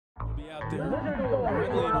out there.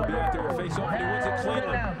 Gurenlian will be out there to face off, and he wins it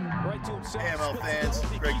cleanly. Right to himself. Hey ML fans,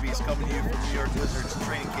 Greg Beast coming to you from New York Lizards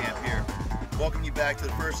training camp here. Welcome you back to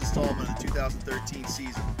the first installment of the 2013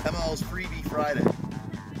 season, MLL's Freebie Friday.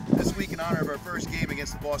 This week, in honor of our first game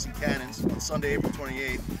against the Boston Cannons on Sunday, April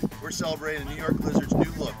 28th, we're celebrating the New York Lizards'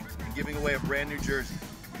 new look and giving away a brand new jersey.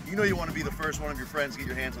 You know you want to be the first one of your friends to get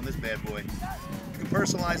your hands on this bad boy. You can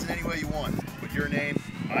personalize it any way you want, with your name,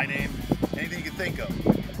 my name, anything you can think of.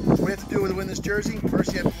 So what you have to do to win this jersey,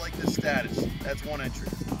 first you have to like this status. That's one entry.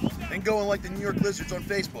 Then go and like the New York Lizards on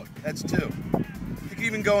Facebook. That's two. You can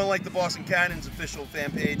even go and like the Boston Cannons official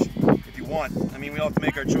fan page if you want. I mean, we all have to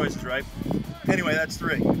make our choices, right? Anyway, that's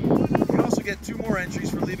three. You can also get two more entries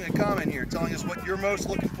for leaving a comment here telling us what you're most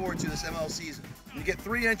looking forward to this ML season. And you get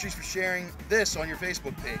 3 entries for sharing this on your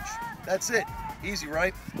Facebook page. That's it. Easy,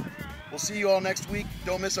 right? We'll see you all next week.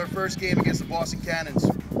 Don't miss our first game against the Boston Cannons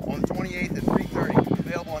on the 28th at 3:30.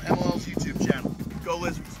 Available on MLL's YouTube channel. Go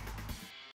Lizards!